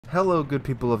Hello good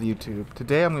people of YouTube.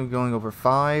 Today I'm going to be going over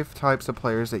 5 types of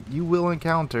players that you will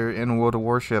encounter in World of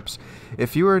Warships.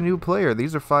 If you are a new player,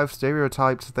 these are 5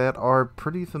 stereotypes that are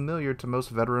pretty familiar to most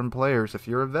veteran players. If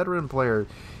you're a veteran player,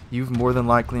 you've more than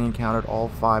likely encountered all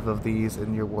 5 of these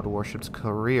in your World of Warships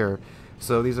career.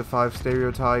 So these are 5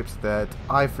 stereotypes that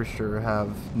I for sure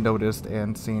have noticed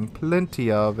and seen plenty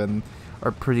of and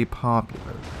are pretty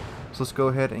popular. So let's go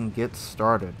ahead and get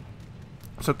started.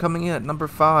 So coming in at number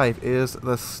 5 is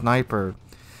the sniper.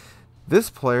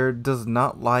 This player does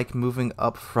not like moving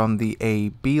up from the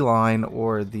A-B line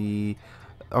or the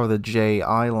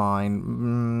J-I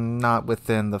line, not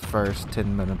within the first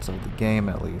 10 minutes of the game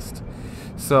at least.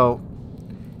 So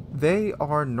they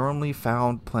are normally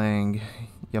found playing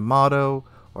Yamato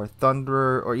or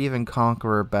Thunderer or even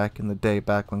Conqueror back in the day,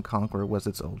 back when Conqueror was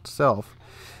its old self.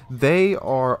 They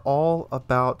are all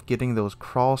about getting those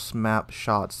cross-map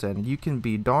shots in. You can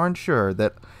be darn sure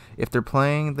that if they're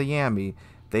playing the Yami,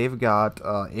 they've got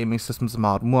Aiming Systems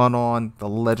Mod 1 on, the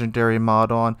Legendary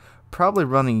Mod on, probably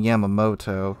running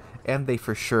Yamamoto, and they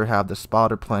for sure have the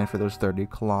spotter playing for those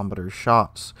 30-kilometer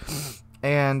shots.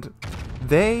 And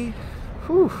they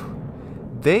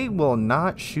will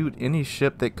not shoot any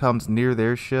ship that comes near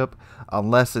their ship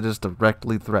unless it is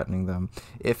directly threatening them.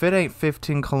 If it ain't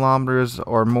 15 kilometers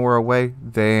or more away,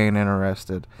 they ain't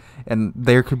interested. And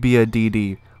there could be a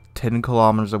DD 10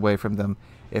 kilometers away from them.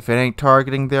 If it ain't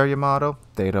targeting their Yamato,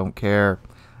 they don't care.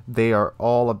 They are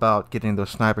all about getting those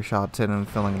sniper shots in and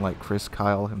feeling like Chris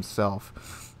Kyle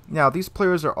himself. Now, these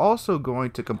players are also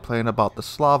going to complain about the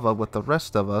Slava with the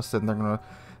rest of us, and they're going to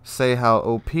say how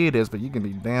OP it is, but you can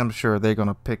be damn sure they're going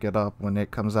to pick it up when it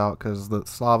comes out, because the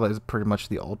Slava is pretty much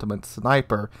the ultimate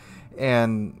sniper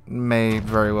and may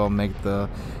very well make the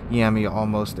Yami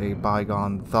almost a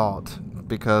bygone thought,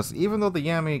 because even though the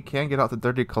Yami can get out to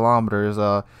 30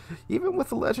 kilometers, even with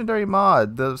the legendary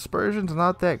mod, the dispersion's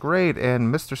not that great,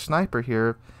 and Mr. Sniper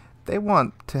here, they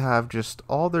want to have just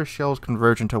all their shells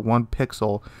converge into 1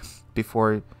 pixel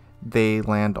before they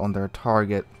land on their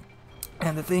target.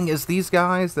 And the thing is, these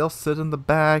guys, they'll sit in the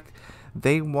back.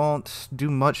 They won't do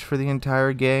much for the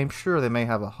entire game. Sure, they may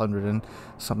have 100 and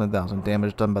something thousand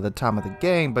damage done by the time of the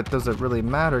game, but does it really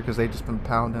matter? Because they've just been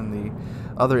pounding the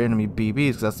other enemy BBs,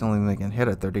 because that's the only thing they can hit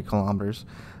at 30 kilometers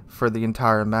for the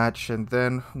entire match. And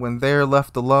then when they're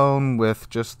left alone with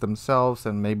just themselves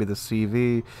and maybe the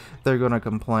CV, they're going to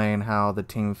complain how the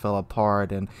team fell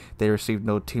apart and they received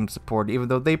no team support, even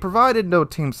though they provided no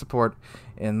team support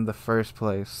in the first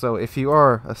place. So if you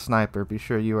are a sniper, be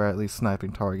sure you are at least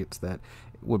sniping targets that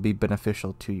would be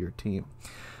beneficial to your team.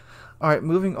 Alright,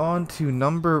 moving on to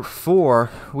number 4,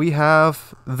 we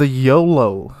have the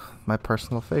YOLO, my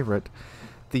personal favorite.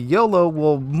 The YOLO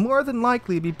will more than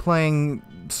likely be playing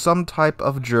some type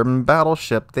of German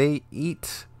battleship. They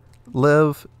eat,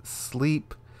 live,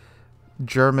 sleep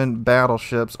German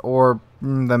battleships, or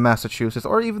the Massachusetts,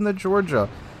 or even the Georgia.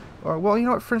 Or, well, you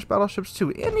know what, French battleships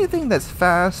too. Anything that's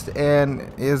fast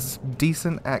and is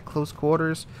decent at close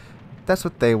quarters, that's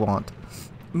what they want.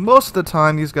 Most of the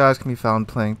time, these guys can be found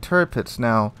playing turrets.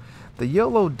 Now, the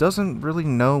YOLO doesn't really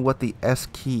know what the S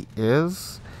key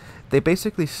is. They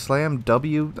basically slam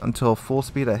W until full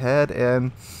speed ahead,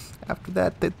 and after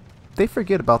that, they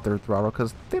forget about their throttle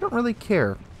because they don't really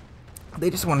care. They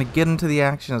just want to get into the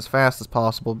action as fast as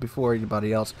possible before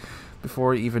anybody else,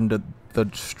 before even the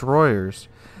destroyers.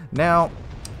 Now,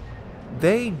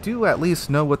 they do at least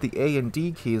know what the A and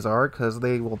D keys are, because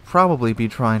they will probably be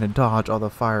trying to dodge all the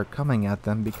fire coming at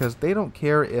them, because they don't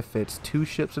care if it's 2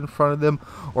 ships in front of them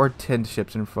or 10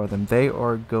 ships in front of them. They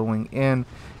are going in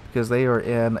because they are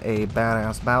in a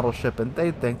badass battleship and they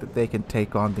think that they can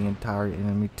take on the entire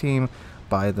enemy team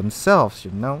by themselves,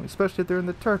 you know, especially if they're in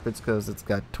the turrets, because it's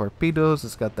got torpedoes,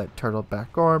 it's got that turtle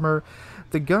back armor.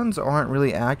 The guns aren't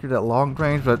really accurate at long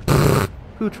range, but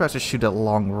who tries to shoot at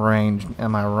long range,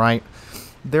 am I right?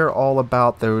 They're all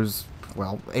about those,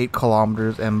 well, 8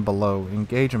 kilometers and below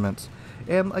engagements.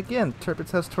 And again,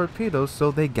 turrets has torpedoes,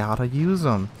 so they gotta use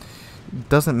them.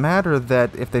 Doesn't matter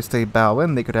that if they stay bow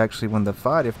in, they could actually win the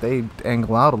fight. If they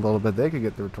angle out a little bit, they could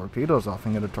get their torpedoes off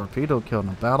and get a torpedo kill in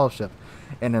a battleship.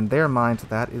 And in their minds,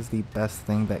 that is the best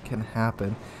thing that can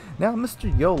happen. Now,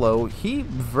 Mr. YOLO, he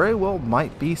very well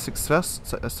might be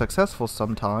successful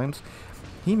sometimes.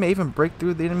 He may even break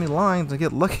through the enemy lines and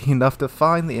get lucky enough to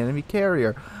find the enemy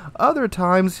carrier. Other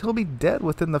times, he'll be dead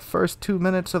within the first 2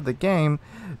 minutes of the game,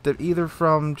 either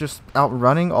from just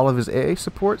outrunning all of his AA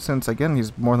support, since again,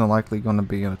 he's more than likely going to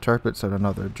be in a turret at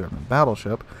another German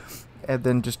battleship, and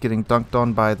then just getting dunked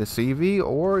on by the CV,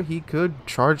 or he could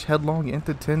charge headlong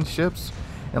into 10 ships.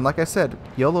 And like I said,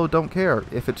 YOLO don't care.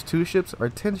 If it's 2 ships or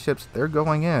 10 ships, they're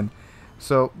going in.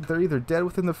 So they're either dead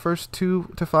within the first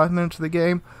 2 to 5 minutes of the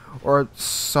game, or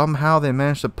somehow they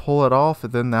managed to pull it off,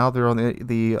 and then now they're on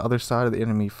the other side of the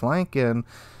enemy flank, and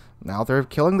now they're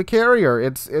killing the carrier.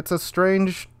 It's a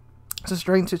strange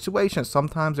situation.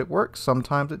 Sometimes it works,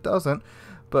 sometimes it doesn't.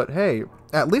 But hey,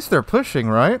 at least they're pushing,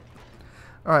 right?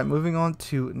 Alright, moving on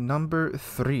to number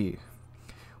 3.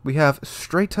 We have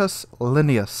Stratus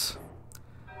Lineus.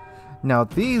 Now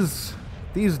these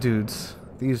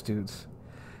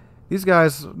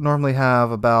guys normally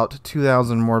have about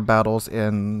 2,000 more battles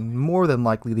in more than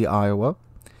likely the Iowa.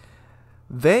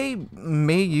 They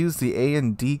may use the A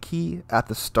and D key at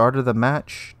the start of the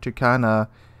match to kind of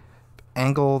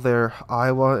angle their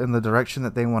Iowa in the direction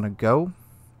that they want to go.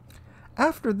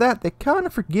 After that, they kind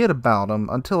of forget about them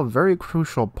until a very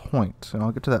crucial point, and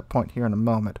I'll get to that point here in a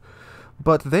moment.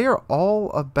 But they are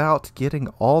all about getting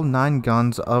all 9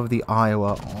 guns of the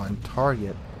Iowa on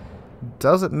target.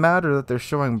 Doesn't matter that they're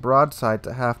showing broadside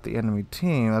to half the enemy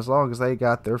team, as long as they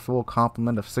got their full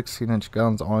complement of 16-inch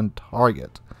guns on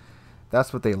target.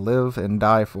 That's what they live and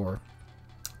die for.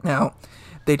 Now,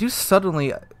 they do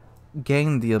suddenly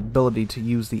gain the ability to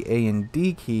use the A and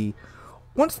D key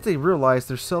once they realize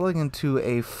they're selling into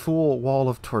a full wall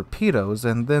of torpedoes,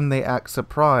 and then they act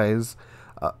surprised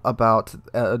about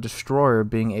a destroyer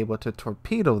being able to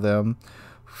torpedo them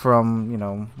from, you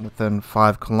know, within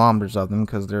 5 kilometers of them,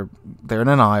 because they're in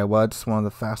Iowa. It's one of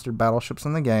the faster battleships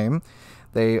in the game.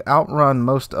 They outrun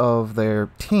most of their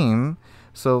team,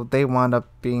 so they wind up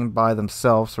being by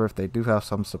themselves, or if they do have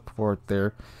some support,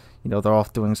 they're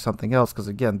off doing something else, because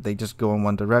again, they just go in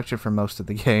one direction for most of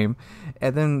the game,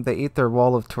 and then they eat their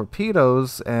wall of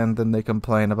torpedoes, and then they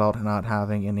complain about not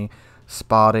having any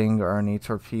spotting or any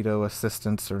torpedo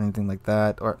assistance or anything like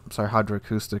that, or sorry,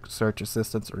 hydroacoustic search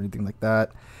assistance or anything like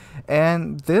that.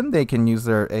 And then they can use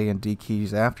their A and D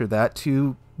keys after that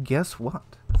to, guess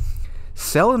what?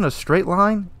 Sail in a straight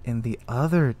line in the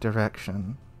other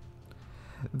direction.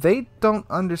 They don't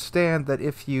understand that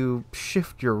if you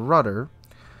shift your rudder,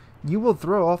 you will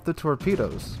throw off the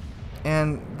torpedoes.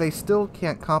 And they still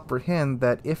can't comprehend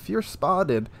that if you're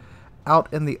spotted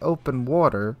out in the open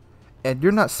water and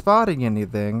you're not spotting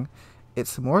anything,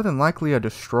 it's more than likely a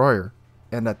destroyer.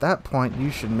 And at that point, you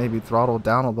should maybe throttle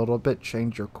down a little bit,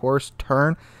 change your course,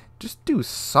 turn, just do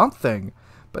something.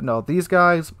 But no, these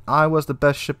guys, Iowa's the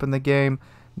best ship in the game.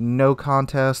 No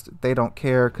contest. They don't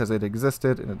care because it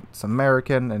existed, and it's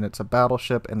American, and it's a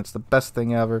battleship, and it's the best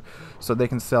thing ever. So they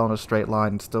can sail in a straight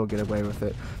line and still get away with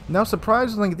it. Now,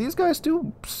 surprisingly, these guys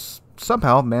do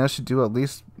somehow manage to do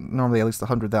normally at least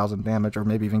 100,000 damage, or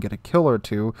maybe even get a kill or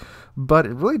 2. But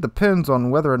it really depends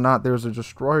on whether or not there's a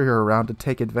destroyer around to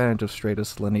take advantage of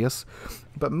Stratus Lineus.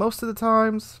 But most of the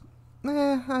times,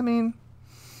 I mean,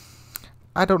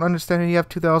 I don't understand how you have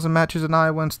 2,000 matches in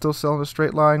Iowa and still sail in a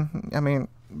straight line. I mean,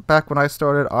 back when I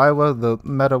started Iowa, the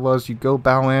meta was you go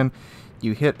bow in,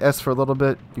 you hit S for a little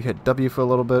bit, you hit W for a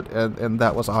little bit, and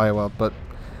that was Iowa. But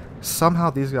somehow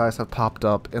these guys have popped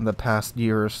up in the past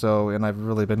year or so, and I've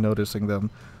really been noticing them.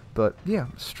 But yeah,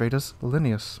 Stratus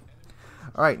Lineus.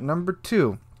 Alright, number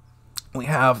 2, we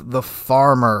have the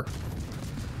Farmer.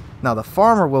 Now the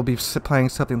Farmer will be playing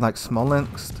something like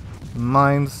Smolensk,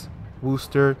 Mines,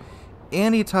 Worcester,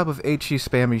 any type of HE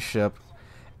spammy ship,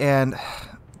 and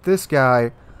this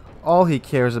guy, all he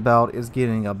cares about is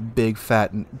getting a big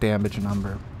fat damage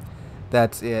number.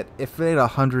 That's it. If it ain't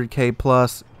 100k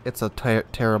plus, it's a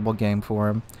terrible game for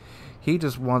him. He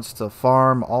just wants to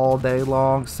farm all day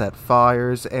long, set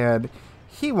fires, and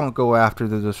he won't go after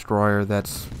the destroyer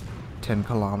that's 10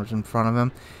 kilometers in front of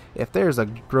him. If there's a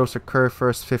grosser curve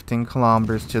first 15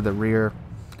 kilometers to the rear,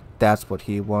 that's what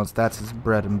he wants. That's his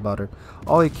bread and butter.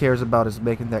 All he cares about is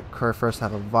making that Kurfürst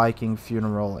have a Viking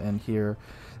funeral, and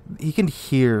he can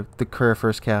hear the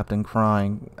Kurfürst captain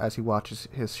crying as he watches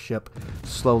his ship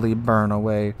slowly burn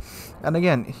away. And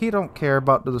again, he don't care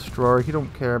about the destroyer. He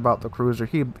don't care about the cruiser.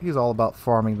 He's all about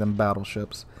farming them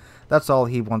battleships. That's all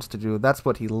he wants to do. That's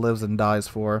what he lives and dies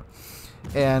for.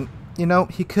 And you know,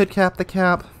 he could cap the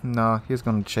cap. No, he's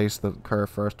going to chase the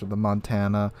Kurfürst or the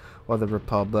Montana or the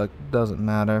Republic. Doesn't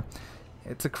matter.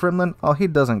 It's a Kremlin. Oh, he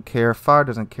doesn't care. Fire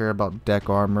doesn't care about deck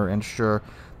armor. And sure,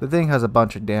 the thing has a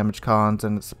bunch of damage cons,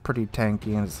 and it's pretty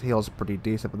tanky, and its heal's pretty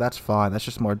decent, but that's fine. That's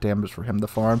just more damage for him to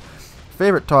farm.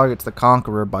 Favorite target's the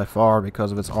Conqueror by far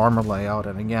because of its armor layout,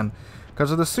 and again,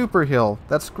 because of the super heal.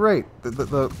 That's great.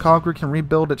 The Conqueror can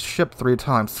rebuild its ship 3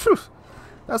 times. Phew.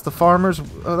 That's the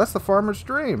farmer's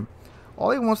dream. All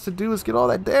he wants to do is get all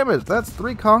that damage. That's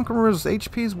 3 Conquerors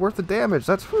HP's worth of damage.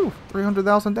 That's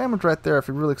 300,000 damage right there if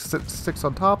he really sticks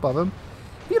on top of him.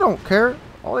 He don't care.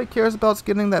 All he cares about is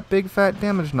getting that big fat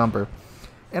damage number.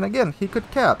 And again, he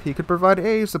could cap, he could provide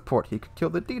AA support, he could kill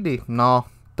the DD. No,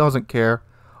 doesn't care.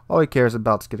 All he cares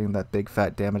about is getting that big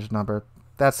fat damage number.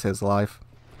 That's his life.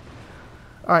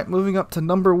 Alright, moving up to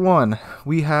number 1,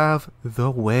 we have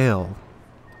the Whale.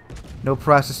 No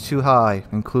price is too high,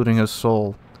 including his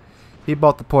soul. He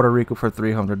bought the Puerto Rico for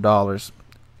 $300.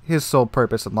 His sole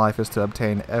purpose in life is to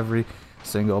obtain every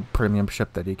single premium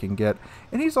ship that he can get,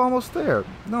 and he's almost there.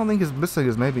 The only thing he's missing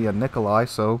is maybe a Nikolai,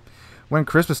 so when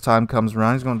Christmas time comes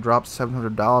around, he's going to drop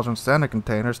 $700 on Santa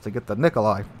containers to get the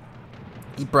Nikolai.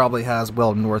 He probably has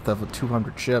well north of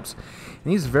 200 ships,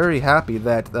 and he's very happy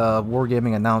that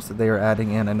Wargaming announced that they are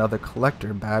adding in another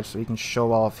collector badge so he can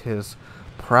show off his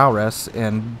prowess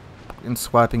in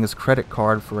swiping his credit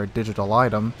card for a digital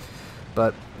item.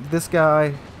 But this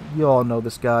guy, you all know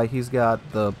this guy, he's got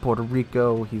the Puerto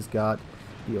Rico, he's got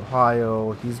the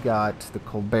Ohio, he's got the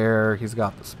Colbert, he's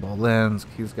got the Smolensk,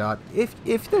 he's got,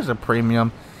 if there's a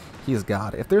premium, he's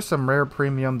got it. If there's some rare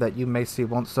premium that you may see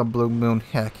once some blue moon,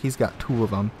 heck, he's got 2 of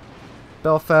them.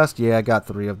 Belfast, yeah, I got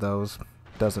 3 of those.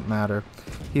 Doesn't matter.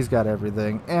 He's got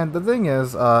everything. And the thing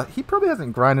is, he probably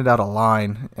hasn't grinded out a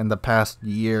line in the past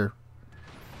year,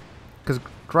 because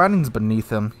grinding's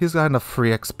beneath him. He's got enough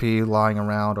free XP lying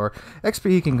around, or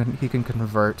XP he can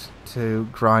convert to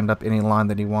grind up any line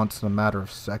that he wants in a matter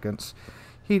of seconds.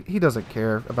 He doesn't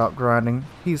care about grinding.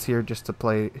 He's here just to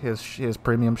play his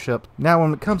premium ship. Now,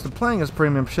 when it comes to playing his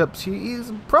premium ships,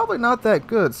 he's probably not that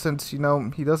good, since, you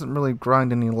know, he doesn't really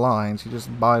grind any lines. He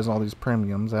just buys all these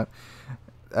premiums at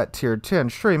tier 10.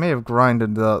 Sure, he may have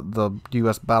grinded the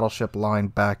U.S. battleship line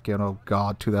back in, oh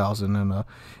god,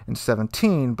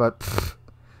 2017, but pff,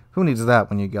 who needs that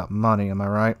when you got money, am I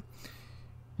right?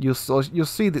 You'll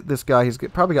see that this guy,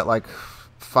 probably got like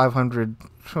 500,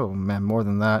 oh man, more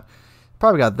than that.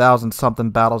 Probably got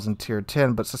 1,000-something battles in tier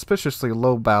 10, but suspiciously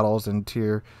low battles in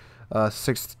tier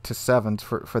 6 to 7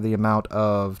 for the amount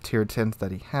of tier 10s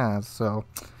that he has. So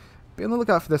be on the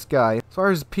lookout for this guy. As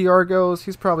far as PR goes,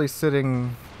 he's probably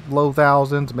sitting low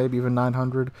thousands, maybe even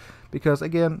 900, because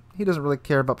again, he doesn't really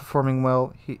care about performing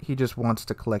well. He just wants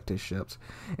to collect his ships.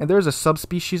 And there's a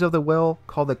subspecies of the whale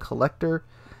called the collector.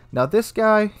 Now this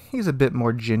guy, he's a bit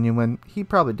more genuine. He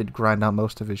probably did grind out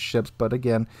most of his ships, but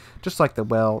again, just like the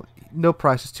whale, no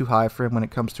price is too high for him when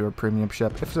it comes to a premium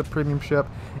ship. If it's a premium ship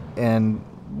and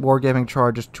Wargaming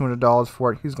charges $200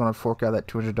 for it, he's going to fork out that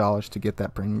 $200 to get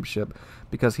that premium ship,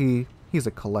 because he's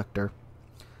a collector.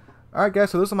 Alright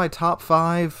guys, so those are my top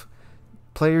 5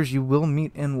 players you will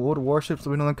meet in World of Warships.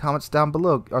 Let me know in the comments down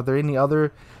below. Are there any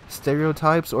other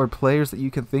stereotypes or players that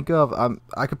you can think of?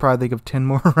 I could probably think of 10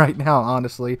 more right now,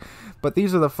 honestly. But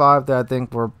these are the 5 that I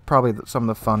think were probably some of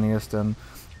the funniest and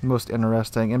most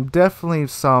interesting. And definitely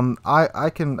some, I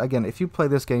can, again, if you play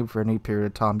this game for any period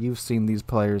of time, you've seen these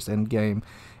players in game,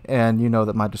 and you know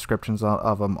that my descriptions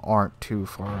of them aren't too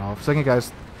far off. So again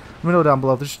guys, let me know down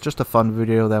below. This is just a fun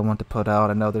video that I want to put out.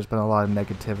 I know there's been a lot of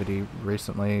negativity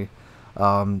recently,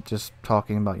 just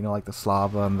talking about, you know, like the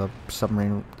Slava and the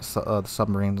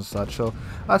submarines and such. So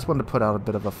I just wanted to put out a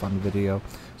bit of a fun video.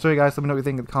 So you guys, let me know what you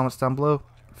think in the comments down below.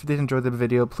 If you did enjoy the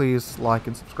video, please like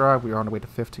and subscribe. We are on our way to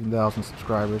 15,000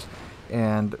 subscribers,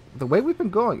 and the way we've been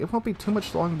going, it won't be too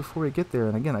much long before we get there.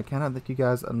 And again, I cannot thank you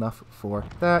guys enough for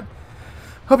that.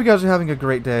 Hope you guys are having a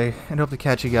great day, and hope to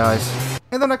catch you guys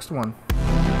in the next one.